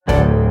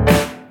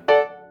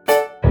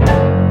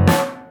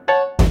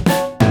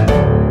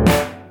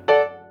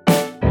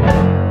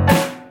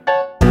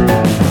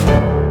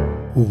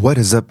What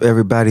is up,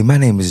 everybody? My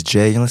name is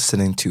Jay. You're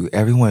listening to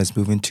Everyone is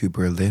Moving to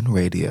Berlin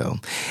Radio.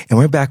 And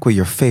we're back with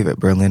your favorite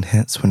Berlin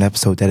hits for an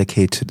episode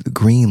dedicated to the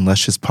green,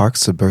 luscious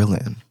parks of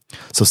Berlin.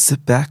 So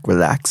sit back,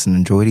 relax, and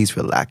enjoy these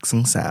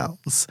relaxing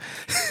sounds.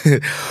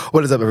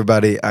 What is up,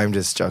 everybody? I'm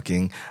just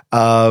joking.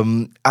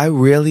 I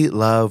really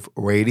love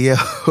radio.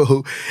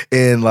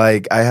 And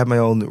I have my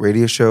own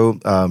radio show,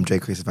 Jay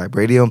Creative Vibe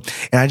Radio.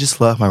 And I just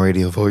love my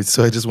radio voice.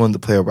 So I just wanted to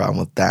play around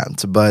with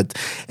that. But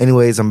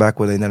anyways, I'm back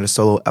with another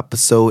solo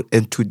episode.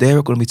 And today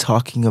we're going to be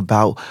talking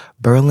about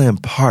Berlin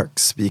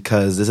parks,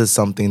 because this is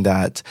something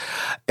that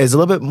is a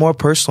little bit more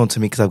personal to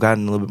me because I've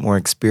gotten a little bit more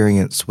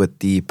experience with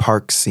the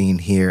park scene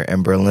here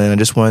in Berlin. I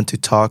just wanted to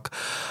talk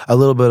a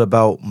little bit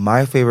about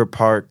my favorite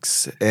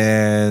parks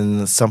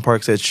and some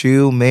parks that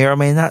you may or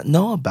may not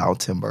know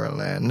about in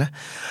Berlin.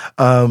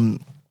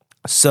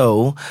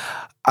 So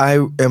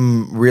I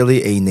am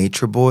really a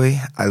nature boy.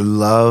 I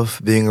love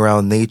being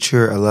around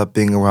nature. I love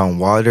being around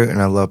water, and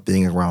I love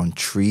being around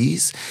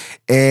trees.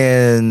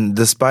 And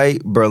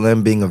despite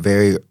Berlin being a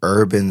very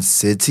urban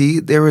city,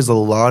 there is a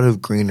lot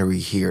of greenery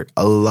here.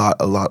 A lot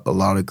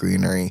of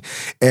greenery.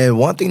 And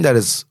one thing that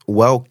is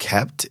well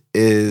kept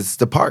is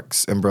the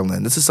parks in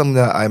Berlin. This is something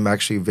that I'm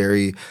actually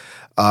very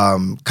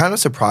kind of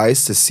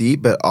surprised to see,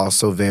 but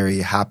also very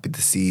happy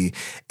to see.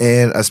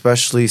 And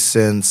especially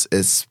since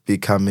it's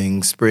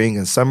becoming spring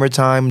and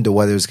summertime, the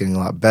weather is getting a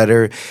lot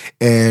better.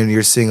 And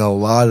you're seeing a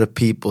lot of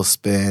people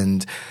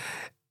spend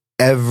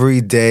every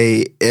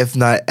day, if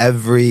not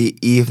every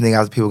evening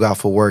after people got off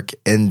for work,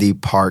 in the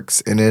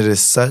parks. And it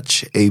is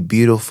such a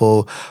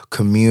beautiful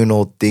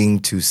communal thing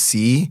to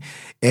see.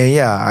 And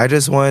yeah, I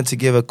just wanted to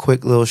give a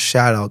quick little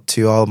shout out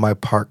to all of my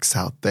parks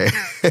out there.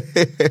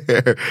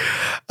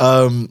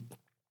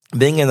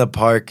 Being in the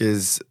park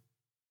is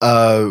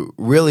a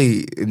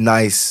really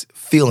nice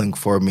feeling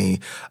for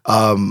me,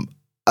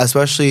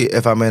 especially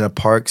if I'm in a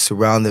park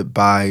surrounded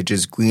by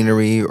just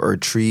greenery or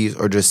trees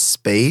or just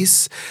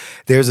space.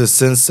 There's a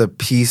sense of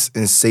peace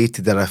and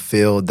safety that I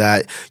feel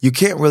that you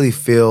can't really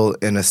feel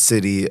in a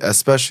city,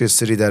 especially a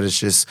city that is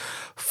just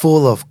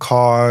full of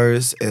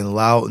cars and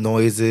loud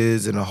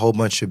noises and a whole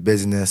bunch of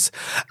busyness.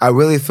 I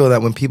really feel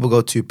that when people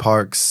go to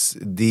parks,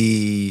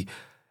 the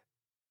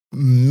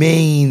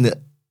main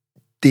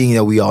thing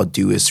that we all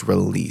do is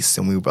release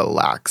and we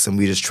relax and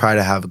we just try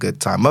to have a good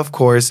time. Of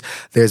course,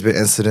 there's been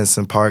incidents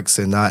in parks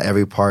and not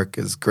every park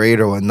is great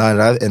or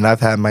whatnot. And I've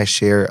had my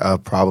share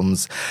of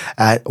problems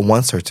at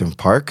one certain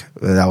park.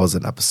 That was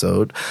an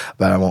episode,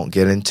 but I won't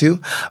get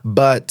into.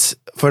 But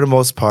for the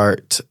most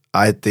part,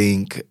 I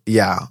think,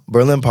 yeah,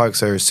 Berlin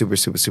parks are super,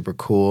 super, super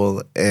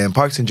cool, and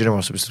parks in general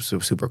are super,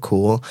 super, super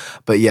cool.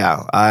 But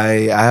yeah,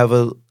 I have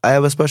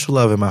a special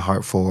love in my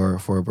heart for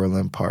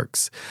Berlin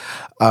parks.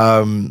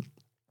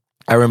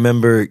 I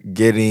remember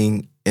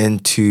getting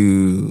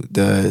into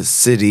the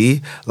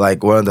city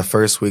one of the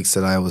first weeks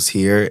that I was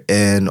here,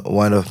 and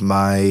one of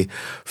my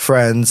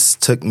friends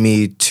took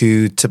me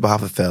to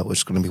Tempelhoferfeld, which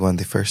is going to be one of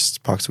the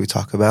first parks we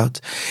talk about.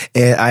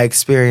 And I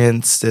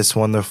experienced this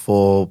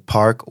wonderful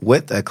park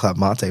with a Club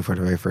Mate for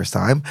the very first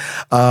time.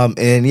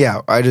 And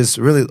yeah, I just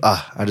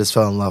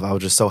fell in love. I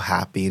was just so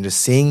happy, and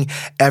just seeing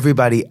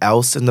everybody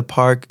else in the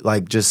park,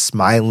 just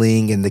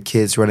smiling and the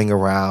kids running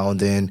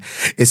around. And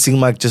it seemed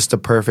like just the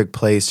perfect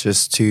place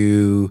just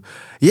to,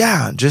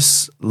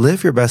 just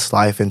live your best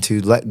life and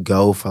to let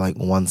go for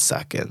 1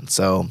 second.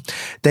 So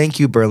thank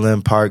you,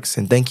 Berlin Parks,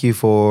 and thank you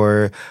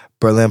for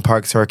Berlin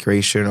Parks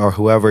Recreation or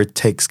whoever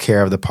takes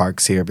care of the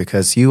parks here,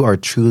 because you are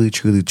truly,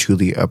 truly,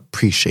 truly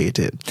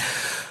appreciated.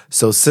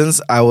 So since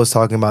I was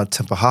talking about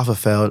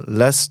Tempelhoferfeld,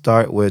 let's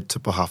start with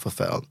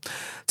Tempelhoferfeld.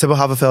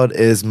 Tempelhoferfeld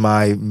is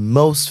my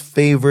most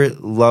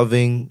favorite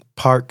loving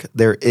park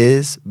there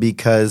is,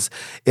 because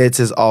it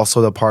is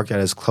also the park that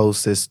is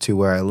closest to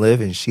where I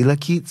live in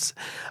Schillerkiez.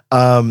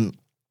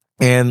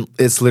 And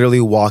it's literally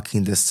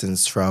walking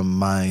distance from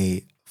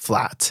my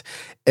flat.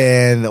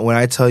 And when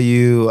I tell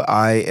you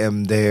I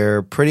am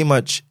there pretty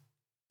much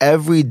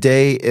every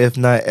day, if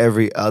not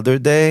every other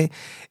day,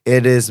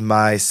 it is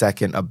my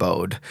second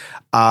abode.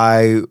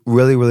 I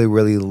really, really,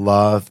 really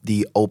love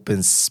the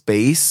open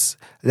space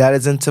that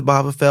is in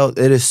Tempelhoferfeld.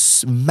 It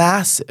is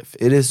massive.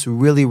 It is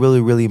really,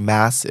 really, really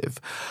massive.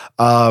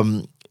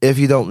 If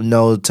you don't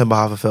know,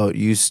 Tempelhoferfeld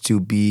used to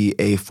be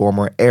a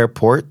former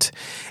airport,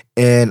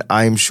 and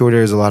I'm sure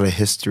there's a lot of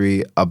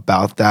history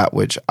about that,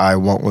 which I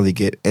won't really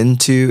get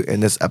into in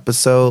this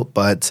episode,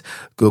 but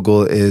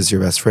Google is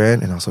your best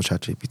friend, and also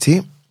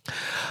ChatGPT.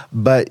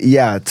 But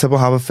yeah,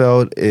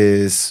 Tempelhoferfeld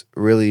is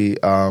really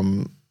a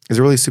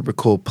really super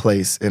cool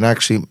place. And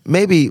actually,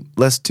 maybe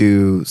let's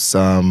do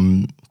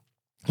some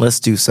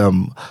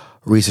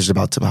research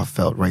about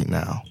Tempelhoferfeld right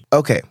now.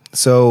 Okay,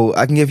 so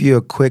I can give you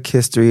a quick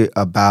history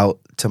about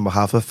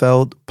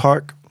Tempelhoferfeld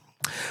Park.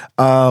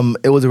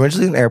 It was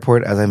originally an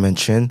airport, as I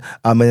mentioned,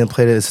 and it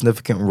played a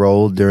significant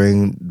role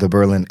during the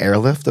Berlin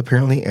airlift,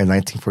 apparently, in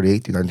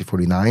 1948 through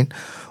 1949,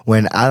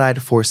 when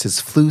Allied forces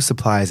flew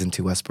supplies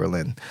into West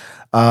Berlin.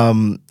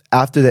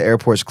 after the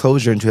airport's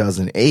closure in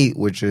 2008,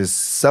 which is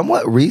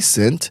somewhat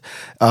recent,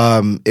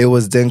 it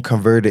was then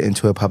converted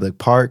into a public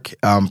park,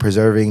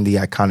 preserving the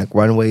iconic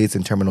runways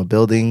and terminal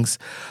buildings.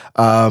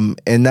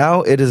 And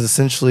now it is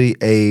essentially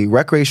a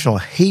recreational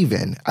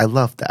haven. I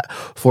love that,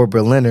 for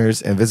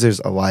Berliners and visitors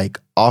alike,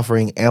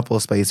 offering ample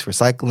space for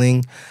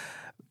cycling,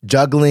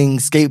 juggling,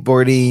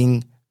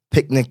 skateboarding,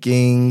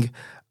 picnicking,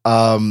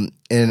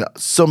 and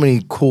so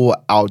many cool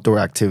outdoor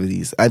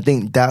activities. I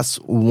think that's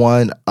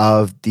one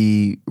of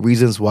the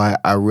reasons why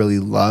I really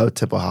love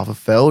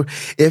Tempelhoferfeld.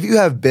 If you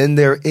have been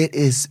there, it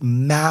is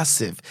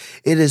massive.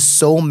 It is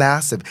so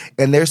massive.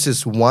 And there's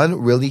this one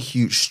really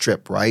huge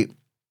strip, right?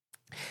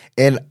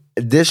 And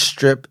this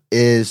strip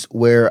is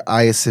where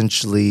I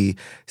essentially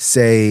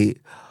say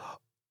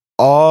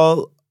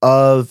all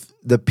of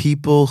the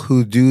people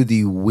who do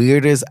the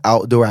weirdest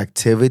outdoor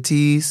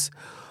activities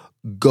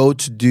go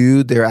to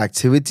do their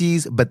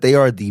activities, but they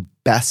are the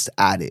best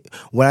at it.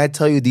 When I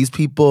tell you these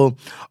people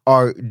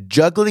are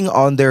juggling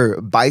on their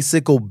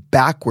bicycle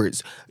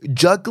backwards,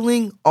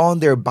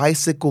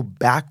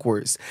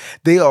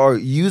 they are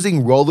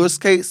using roller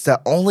skates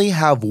that only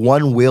have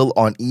one wheel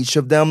on each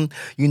of them.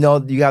 You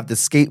know, you have the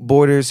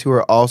skateboarders who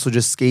are also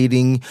just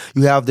skating.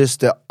 You have just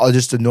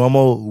the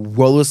normal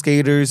roller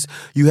skaters.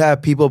 You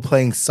have people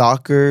playing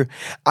soccer.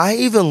 I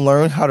even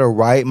learned how to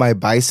ride my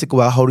bicycle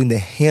while holding the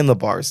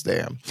handlebars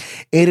there.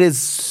 It is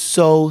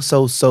so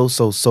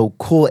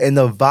cool. And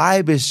the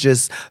vibe is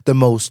just the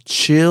most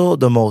chill,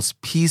 the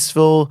most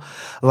peaceful.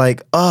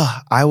 Like,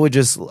 I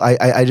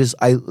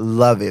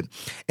love it.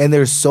 And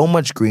there's so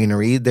much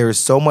greenery. There's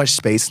so much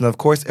space. And of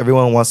course,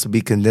 everyone wants to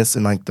be condensed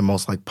in like the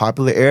most like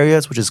popular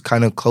areas, which is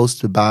kind of close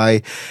to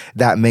by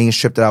that main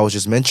strip that I was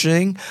just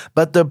mentioning.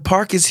 But the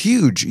park is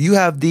huge. You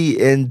have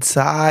the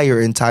entire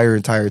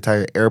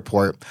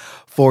airport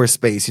for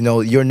space. You know,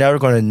 you're never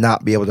going to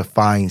not be able to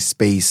find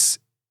space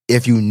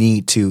if you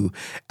need to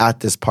at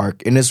this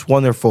park. And it's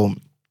wonderful.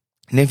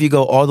 And if you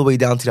go all the way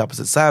down to the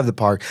opposite side of the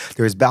park,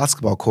 there's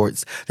basketball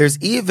courts. There's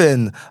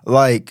even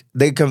like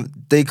they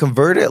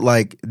converted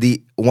like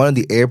one of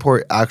the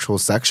airport actual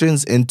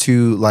sections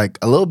into like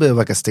a little bit of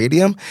like a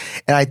stadium.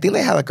 And I think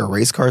they had like a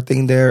race car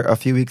thing there a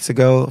few weeks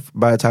ago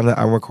by the time that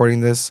I'm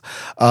recording this.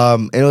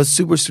 And it was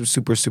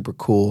super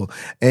cool.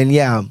 And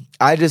yeah,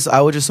 I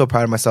was just so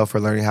proud of myself for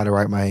learning how to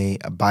ride my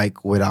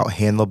bike without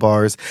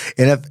handlebars.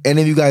 And if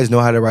any of you guys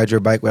know how to ride your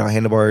bike without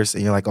handlebars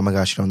and you're like, oh my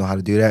gosh, you don't know how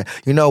to do that.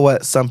 You know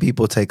what? Some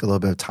people take a little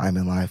bit of time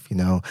in life, you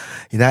know.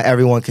 Not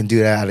everyone can do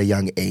that at a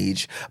young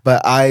age.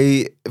 But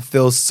I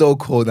feel so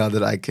cool now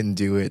that I can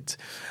do it.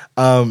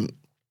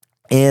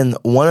 And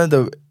one of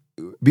the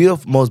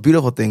most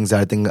beautiful things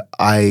that I think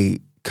I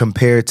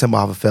compare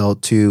Tempelhoferfeld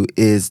to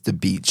is the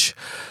beach.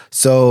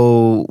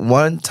 So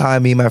one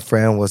time me and my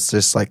friend was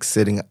just like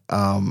sitting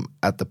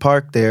at the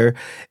park there,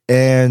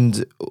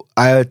 and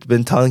I had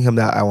been telling him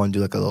that I want to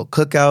do like a little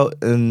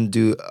cookout and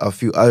do a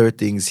few other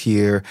things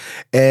here.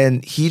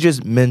 And he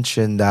just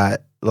mentioned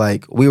that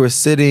like we were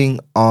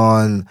sitting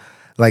on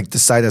like the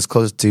side that's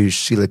close to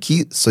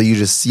Sheila-Keith, so you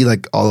just see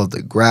like all of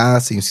the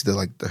grass and you see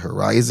the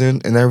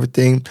horizon and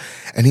everything.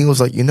 And he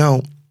was like, you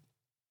know,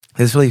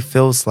 this really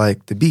feels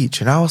like the beach.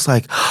 And I was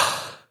like,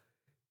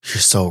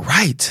 you're so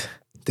right.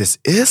 This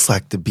is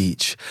like the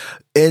beach.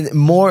 And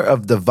more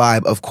of the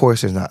vibe, of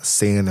course, there's not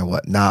sand or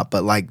whatnot,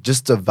 but like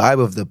just the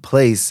vibe of the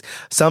place,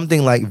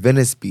 something like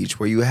Venice Beach,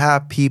 where you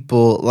have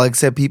people, like I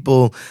said,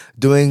 people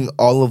doing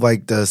all of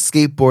like the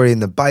skateboarding,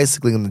 the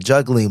bicycling, and the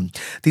juggling.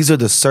 These are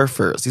the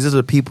surfers. These are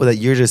the people that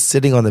you're just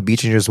sitting on the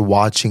beach and you're just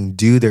watching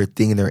do their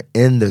thing, and they're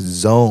in the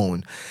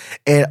zone.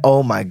 And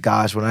oh my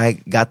gosh, when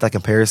I got that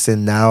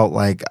comparison now,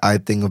 like I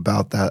think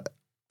about that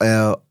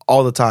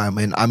all the time.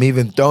 And I'm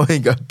even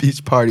throwing a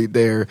beach party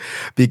there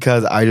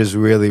because I just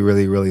really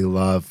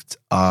loved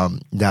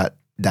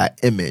that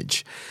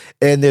image.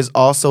 And there's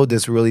also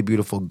this really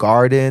beautiful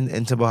garden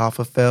in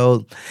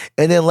Tempelhoferfeld.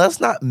 And then let's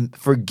not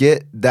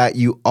forget that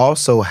you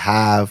also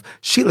have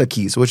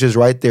Sheila-Keith, which is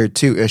right there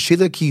too. And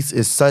Sheila-Keith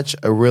is such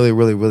a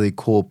really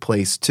cool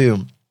place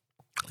too.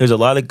 There's a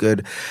lot of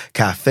good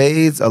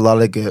cafes, a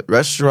lot of good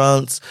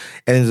restaurants,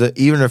 and there's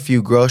even a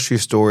few grocery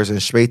stores and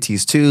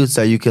Spätis too,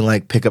 so you can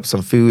like pick up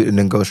some food and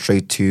then go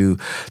straight to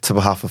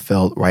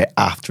Tempelhoferfeld right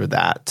after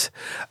that.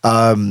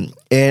 And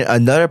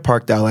another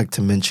park that I like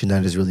to mention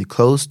that is really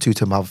close to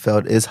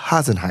Tempelhoferfeld is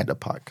Hasenheide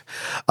Park.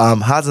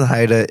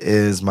 Hasenheide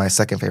is my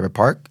second favorite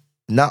park.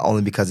 Not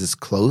only because it's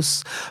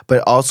close,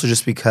 but also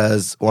just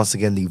because, once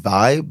again, the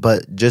vibe,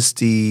 but just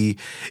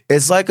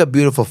it's like a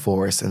beautiful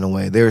forest in a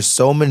way. There's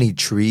so many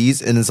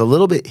trees, and it's a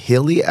little bit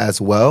hilly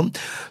as well.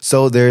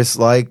 So there's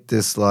like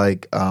this,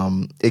 it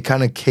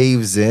kind of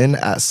caves in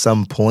at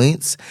some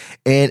points,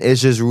 and it's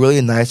just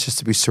really nice just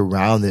to be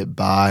surrounded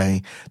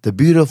by the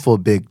beautiful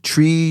big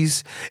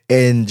trees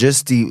and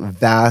just the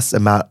vast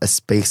amount of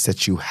space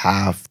that you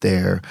have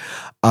there.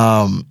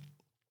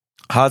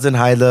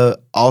 Hasenheide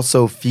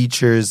also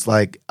features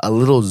like a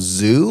little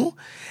zoo,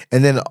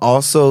 And then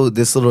also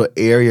this little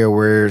area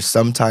where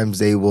sometimes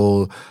they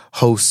will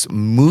host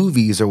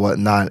movies or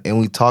whatnot. And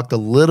we talked a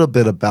little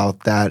bit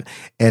about that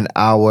in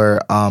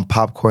our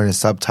Popcorn and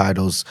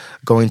Subtitles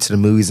Going to the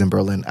Movies in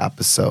Berlin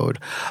episode.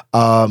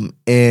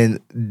 And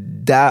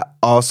that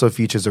also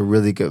features a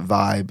really good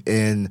vibe.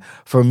 And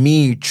for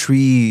me,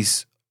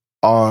 trees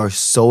are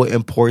so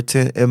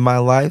important in my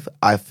life.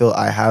 I feel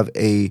I have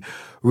a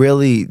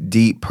really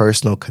deep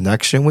personal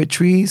connection with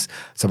trees.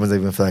 Sometimes I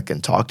even feel I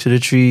can talk to the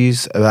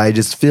trees. I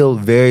just feel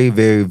very,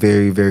 very,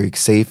 very, very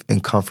safe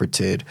and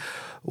comforted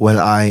when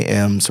I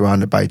am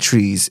surrounded by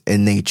trees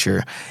in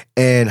nature.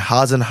 And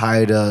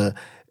Hasenheide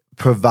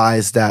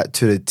provides that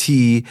to the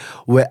T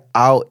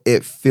without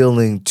it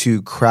feeling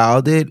too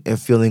crowded and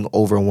feeling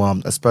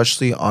overwhelmed,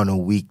 especially on a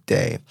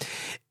weekday.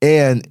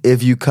 And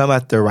if you come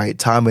at the right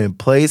time and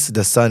place,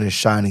 the sun is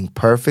shining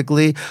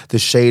perfectly, the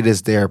shade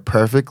is there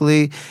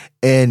perfectly,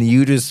 and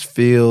you just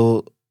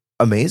feel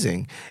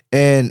amazing.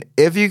 And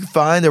if you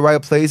find the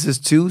right places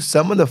too,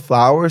 some of the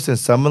flowers and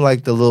some of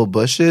like the little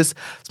bushes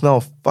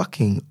smell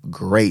fucking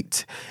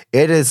great.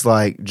 It is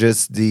like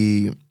just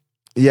it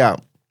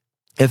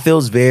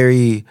feels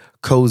very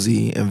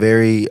cozy and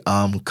very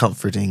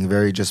comforting,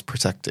 very just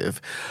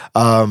protective.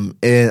 And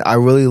I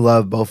really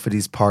love both of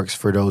these parks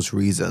for those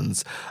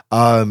reasons.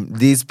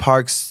 These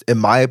parks, in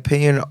my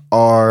opinion,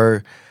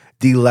 are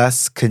the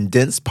less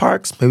condensed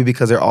parks, maybe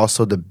because they're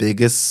also the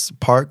biggest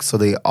parks, so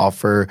they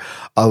offer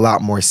a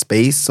lot more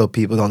space, so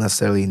people don't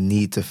necessarily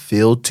need to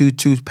feel too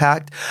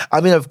packed.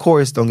 I mean, of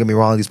course, don't get me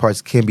wrong, these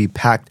parks can be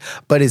packed,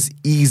 but it's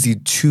easy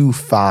to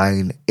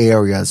find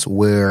areas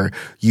where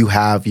you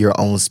have your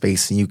own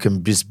space and you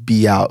can just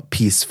be out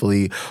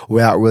peacefully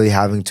without really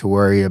having to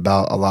worry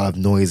about a lot of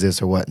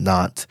noises or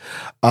whatnot.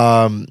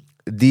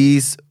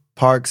 These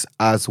parks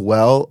as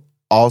well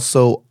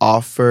also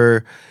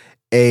offer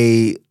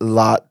a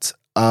lot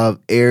of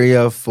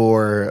area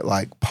for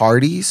like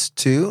parties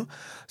too.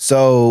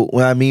 So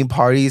when I mean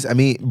parties, I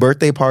mean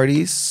birthday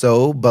parties.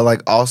 But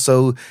like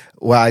also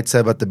what I'd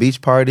said about the beach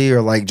party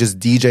or like just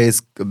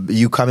DJs,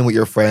 you coming with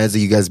your friends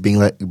and you guys bring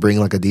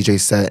like a DJ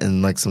set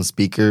and like some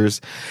speakers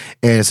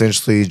and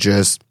essentially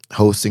just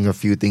hosting a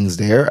few things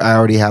there. I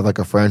already have like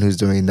a friend who's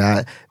doing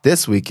that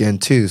this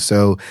weekend too.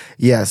 So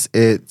yes,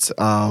 it's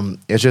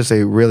just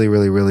a really,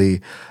 really, really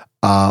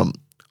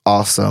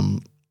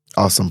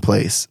awesome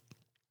place.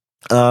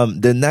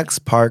 The next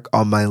park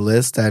on my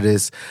list that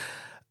is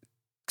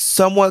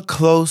somewhat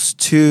close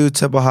to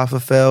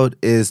Tempelhoferfeld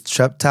is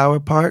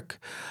Treptower Park.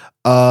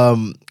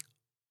 I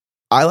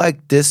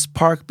like this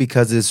park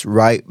because it's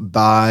right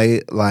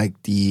by like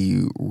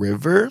the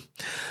river.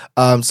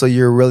 So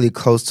you're really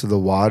close to the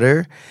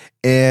water.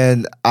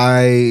 And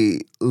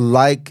I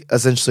like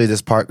essentially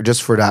this park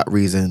just for that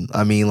reason.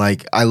 I mean,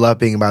 like I love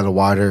being by the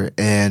water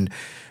and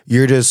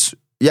you're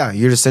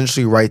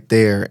essentially right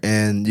there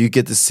and you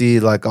get to see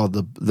like all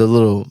the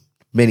little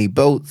mini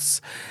boats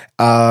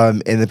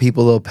and the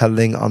people little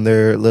pedaling on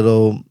their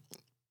little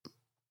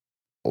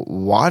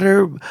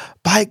water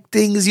bike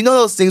things. You know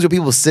those things where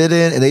people sit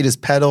in and they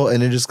just pedal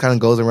and it just kind of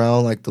goes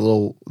around like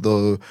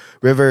the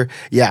river?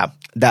 Yeah,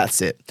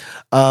 that's it.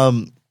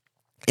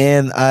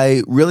 And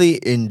I really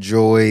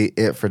enjoy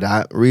it for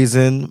that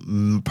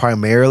reason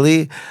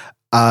primarily.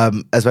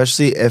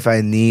 Especially if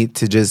I need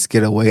to just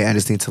get away, I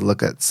just need to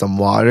look at some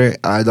water.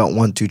 I don't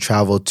want to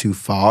travel too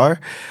far.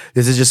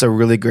 This is just a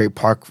really great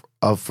park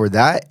for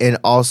that. And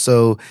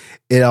also,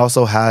 it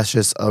also has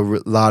just a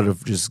lot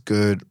of just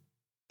good.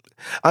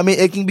 I mean,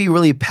 it can be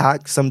really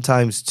packed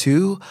sometimes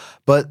too,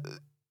 but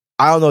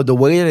I don't know, the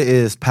way that it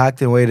is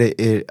packed and the way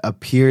that it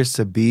appears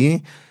to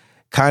be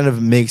kind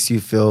of makes you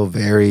feel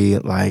very,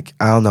 like,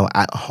 I don't know,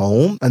 at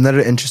home.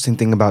 Another interesting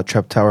thing about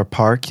Treptower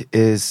Park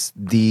is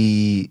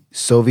the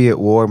Soviet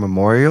War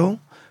Memorial.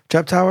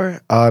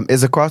 Treptower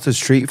is across the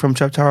street from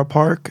Treptower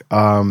Park.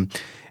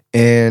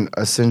 And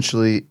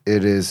essentially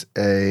it's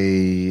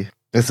a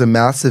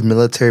massive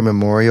military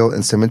memorial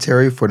and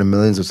cemetery for the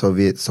millions of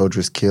Soviet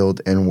soldiers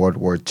killed in World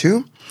War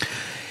II.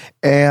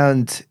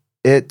 And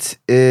it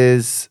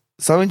is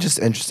something just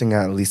interesting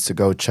at least to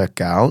go check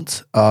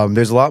out.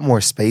 There's a lot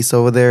more space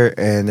over there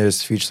and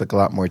there's features like a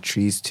lot more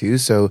trees too.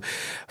 So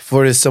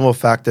for the simple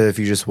fact that if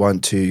you just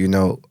want to,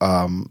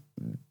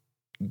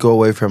 go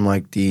away from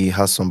like the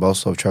hustle and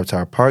bustle of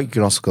Treptower Park, you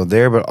can also go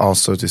there, but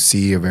also to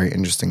see a very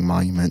interesting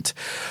monument,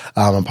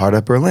 a part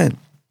of Berlin.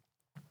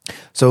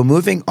 So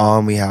moving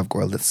on, we have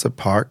Gorlitzer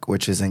Park,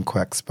 which is in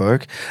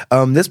Kreuzberg.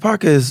 This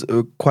park is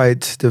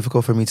quite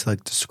difficult for me to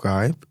like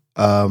describe.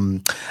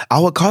 I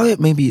would call it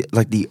maybe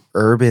like the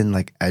urban,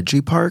 like edgy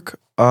park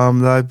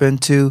that I've been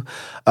to.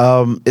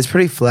 It's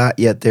pretty flat,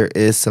 yet there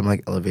is some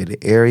like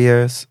elevated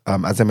areas.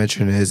 As I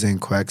mentioned, it is in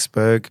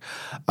Kreuzberg.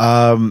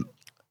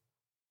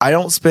 I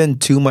don't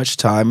spend too much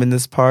time in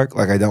this park.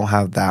 Like I don't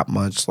have that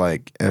much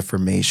like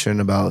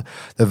information about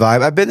the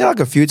vibe. I've been there like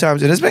a few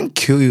times and it's been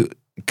cute.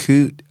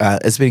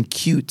 It's been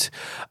cute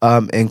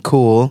and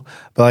cool,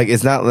 but like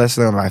it's not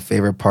necessarily my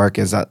favorite park.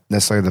 It's not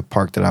necessarily the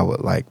park that I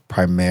would like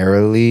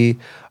primarily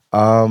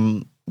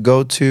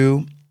go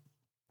to.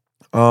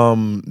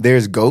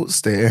 There's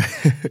goats there.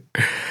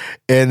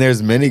 And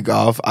there's mini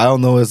golf. I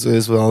don't know what's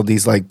with all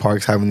these like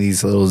parks having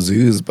these little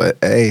zoos, but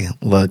hey,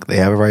 look, they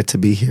have a right to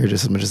be here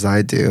just as much as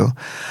I do.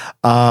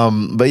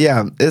 But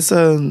yeah, it's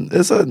a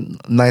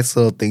nice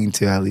little thing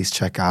to at least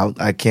check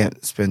out. I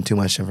can't spend too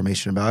much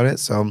information about it,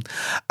 so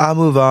I'll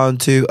move on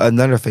to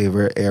another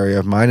favorite area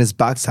of mine is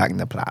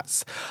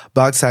Boxhagenplatz.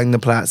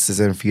 Boxhagenplatz is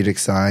in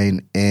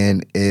Friedrichshain,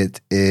 and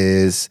it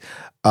is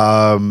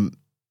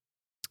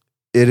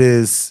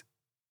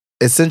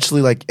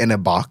essentially like in a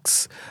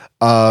box.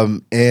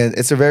 And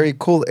it's a very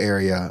cool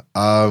area.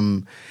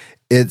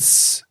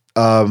 It's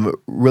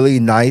really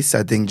nice,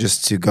 I think,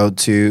 just to go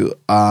to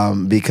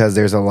because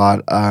there's a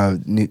lot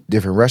of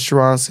different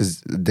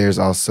restaurants. There's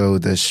also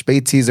the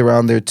Spätis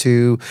around there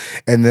too.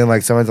 And then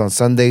like sometimes on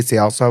Sundays, they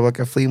also have like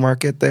a flea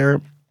market there.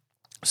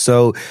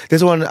 So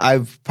this one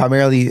I've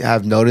primarily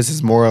have noticed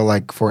is more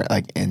like for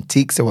like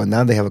antiques and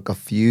whatnot. They have like a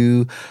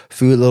few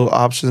food little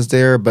options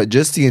there, but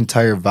just the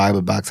entire vibe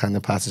of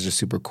Boxhagenplatz is just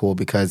super cool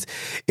because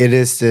it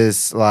is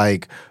this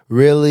like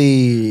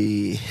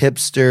really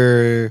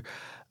hipster,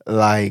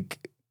 like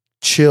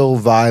chill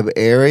vibe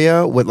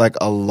area with like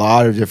a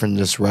lot of different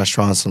just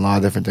restaurants and a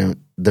lot of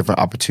different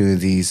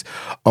opportunities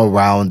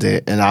around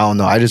it. And I don't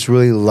know, I just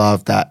really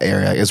love that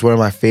area. It's one of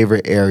my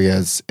favorite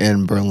areas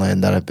in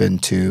Berlin that I've been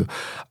to.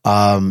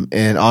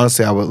 And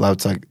honestly, I would love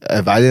to, like,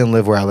 if I didn't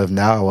live where I live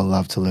now, I would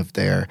love to live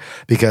there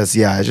because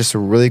yeah, it's just a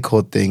really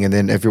cool thing. And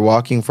then if you're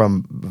walking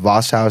from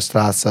Warschauer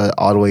Straße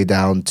all the way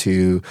down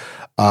to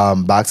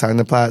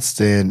Boxhagenplatz,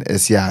 then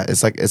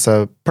it's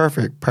a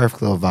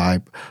perfect little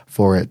vibe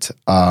for it.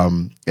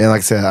 And like I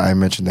said, I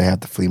mentioned they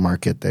have the flea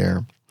market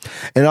there.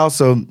 And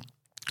also,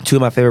 two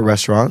of my favorite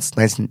restaurants,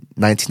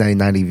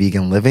 1999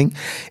 Vegan Living,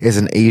 is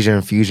an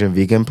Asian fusion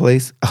vegan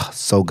place. Oh,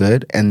 so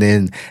good. And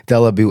then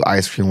Delabue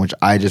Ice Cream, which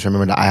I just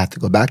remembered that I have to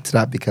go back to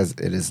that because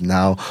it is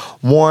now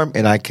warm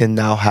and I can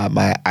now have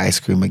my ice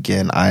cream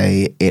again.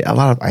 I ate a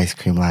lot of ice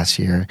cream last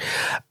year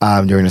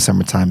during the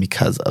summertime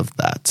because of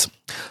that.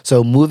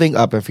 So moving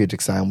up in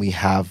Friedrichshain, we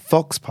have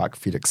Volkspark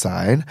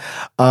Friedrichshain.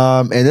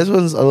 And this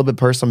one's a little bit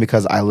personal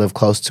because I live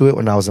close to it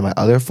when I was in my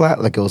other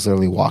flat. Like it was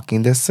literally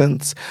walking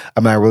distance.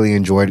 I really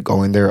enjoyed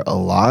going there a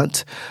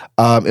lot.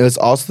 It was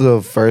also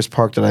the first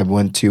park that I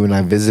went to when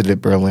I visited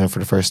Berlin for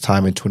the first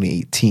time in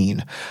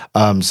 2018.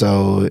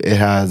 So it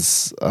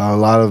has a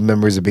lot of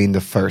memories of being the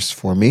first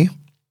for me.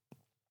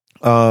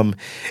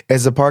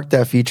 It's a park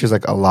that features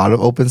like a lot of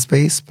open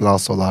space, but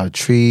also a lot of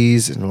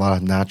trees and a lot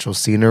of natural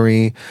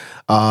scenery.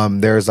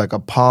 There's like a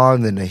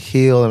pond and a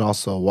hill and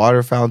also a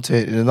water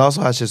fountain. And it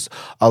also has just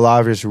a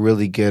lot of just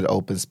really good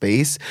open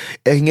space.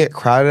 It can get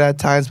crowded at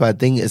times, but I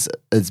think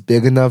it's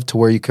big enough to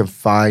where you can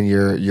find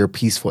your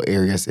peaceful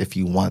areas if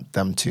you want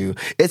them to.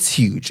 It's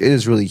huge. It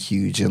is really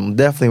huge and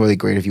definitely really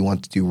great if you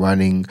want to do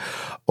running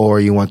or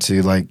you want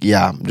to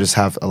just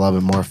have a little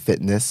bit more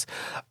fitness.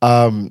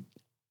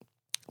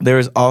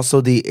 There's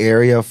also the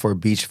area for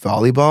beach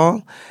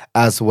volleyball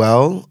as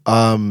well.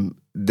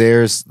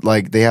 There's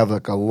like they have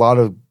like a lot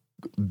of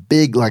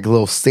big like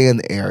little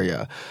sand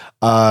area.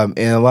 And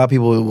a lot of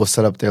people will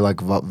set up their like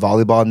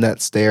volleyball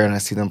nets there, and I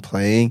see them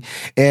playing.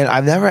 And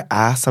I've never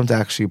asked them to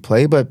actually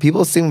play, but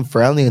people seem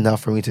friendly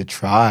enough for me to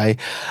try.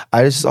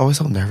 I just always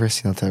so nervous,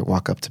 to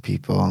walk up to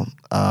people.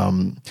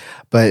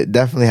 But it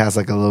definitely has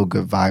like a little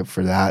good vibe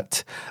for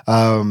that.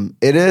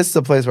 It is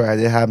the place where I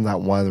did have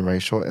that one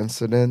racial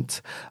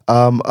incident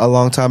a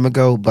long time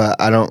ago,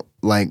 but I don't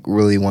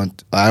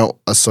I don't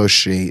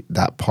associate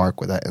that park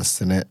with that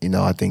incident.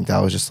 I think that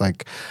was just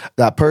like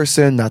that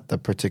person, not the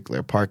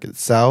particular park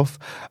itself.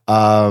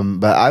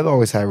 But I've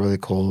always had really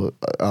cool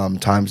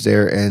times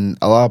there, and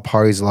a lot of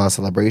parties, a lot of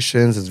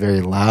celebrations. It's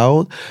very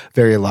loud,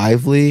 very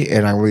lively,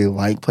 and I really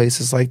like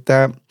places like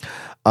that.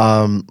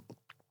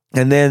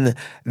 And then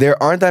there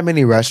aren't that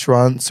many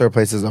restaurants or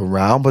places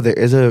around, but there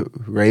is a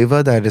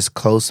Rewe that is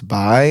close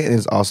by, and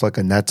there's also like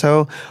a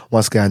Netto.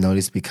 Once again, I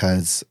noticed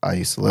because I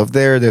used to live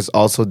there. There's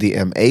also the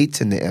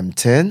M8 and the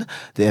M10.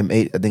 The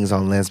M8, I think, is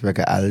on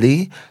Landsberger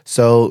Allee.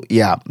 So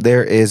yeah,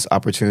 there is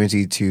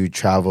opportunity to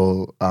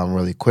travel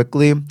really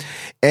quickly.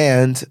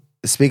 And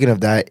speaking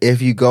of that,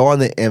 if you go on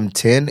the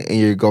M10 and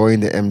you're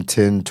going the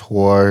M10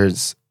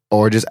 towards,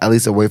 or just at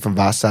least away from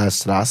Warschauer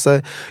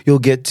Straße, you'll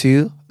get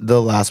to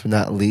the last but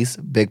not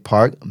least big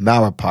park,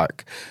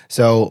 Mauerpark.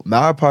 So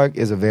Mauerpark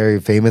is a very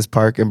famous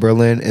park in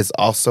Berlin. It's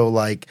also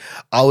like,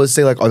 I would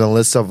say like on the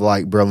list of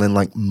like Berlin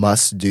like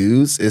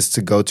must-dos is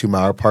to go to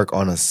Mauerpark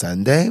on a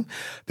Sunday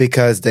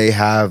because they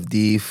have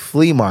the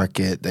flea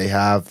market. They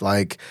have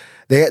like,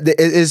 it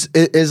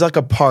is like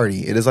a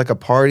party. It is like a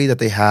party that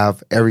they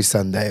have every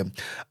Sunday.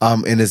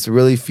 And it's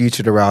really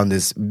featured around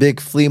this big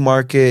flea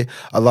market,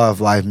 a lot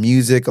of live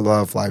music, a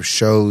lot of live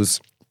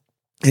shows.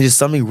 It is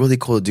something really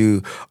cool to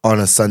do on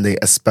a Sunday,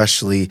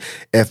 especially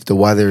if the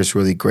weather is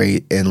really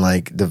great and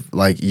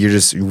you're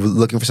just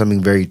looking for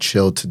something very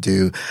chill to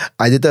do.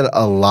 I did that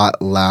a lot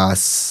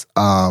last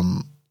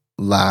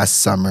last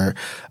summer.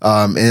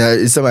 And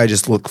it's something I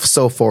just look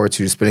so forward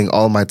to, spending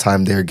all my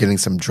time there, getting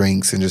some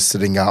drinks and just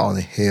sitting out on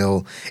the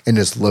hill and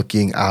just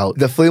looking out.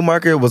 The flea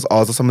market was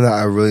also something that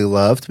I really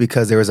loved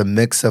because there was a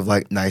mix of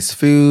like nice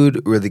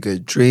food, really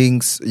good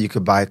drinks. You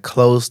could buy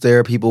clothes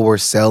there. People were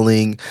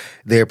selling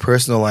their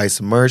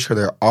personalized merch or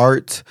their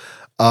art.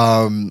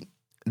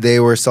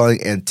 They were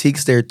selling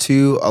antiques there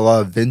too, a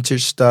lot of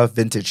vintage stuff,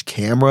 vintage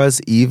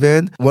cameras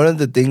even. One of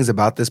the things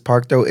about this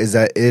park though is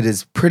that it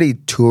is pretty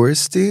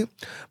touristy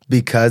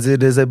because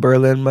it is a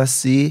Berlin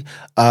must-see.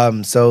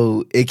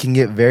 So it can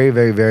get very,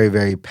 very, very,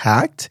 very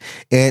packed.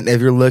 And if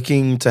you're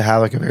looking to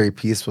have like a very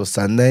peaceful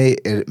Sunday,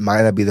 it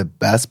might not be the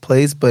best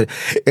place, but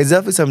it's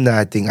definitely something that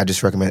I think I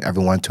just recommend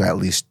everyone to at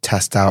least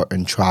test out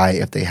and try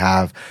if they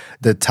have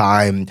the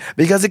time,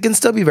 because it can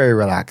still be very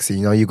relaxing.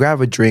 You know, you grab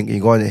a drink and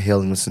you go on the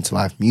hill and listen to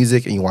live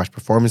music and you watch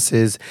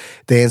performances,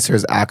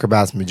 dancers,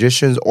 acrobats,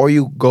 magicians, or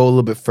you go a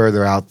little bit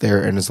further out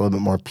there and it's a little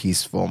bit more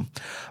peaceful.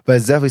 But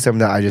it's definitely something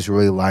that I just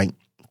really like.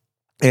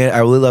 And I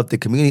really love the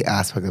community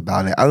aspect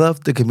about it. I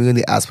love the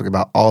community aspect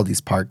about all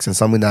these parks. And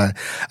something that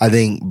I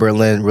think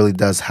Berlin really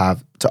does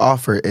have to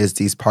offer is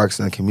these parks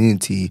and the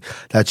community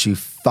that you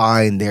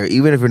find there.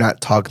 Even if you're not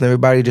talking to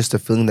everybody, just the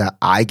feeling that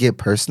I get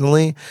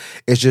personally,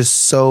 it's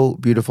just so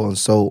beautiful and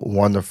so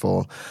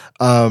wonderful.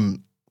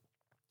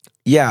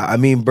 Yeah, I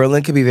mean,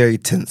 Berlin can be very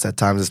tense at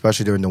times,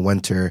 especially during the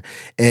winter.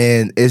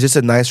 And it's just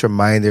a nice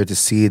reminder to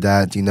see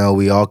that, you know,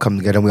 we all come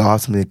together and we all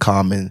have something in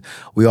common.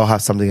 We all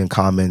have something in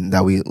common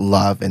that we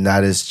love. And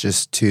that is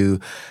just to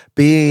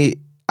be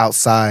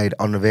outside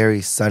on a very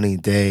sunny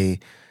day.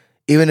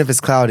 Even if it's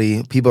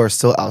cloudy, people are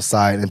still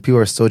outside and people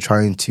are still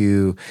trying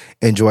to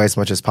enjoy as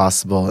much as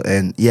possible.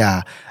 And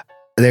yeah,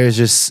 there's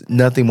just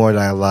nothing more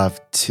that I love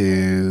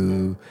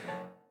to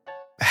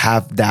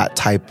have that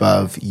type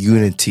of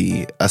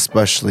unity,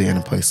 especially in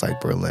a place like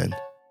Berlin.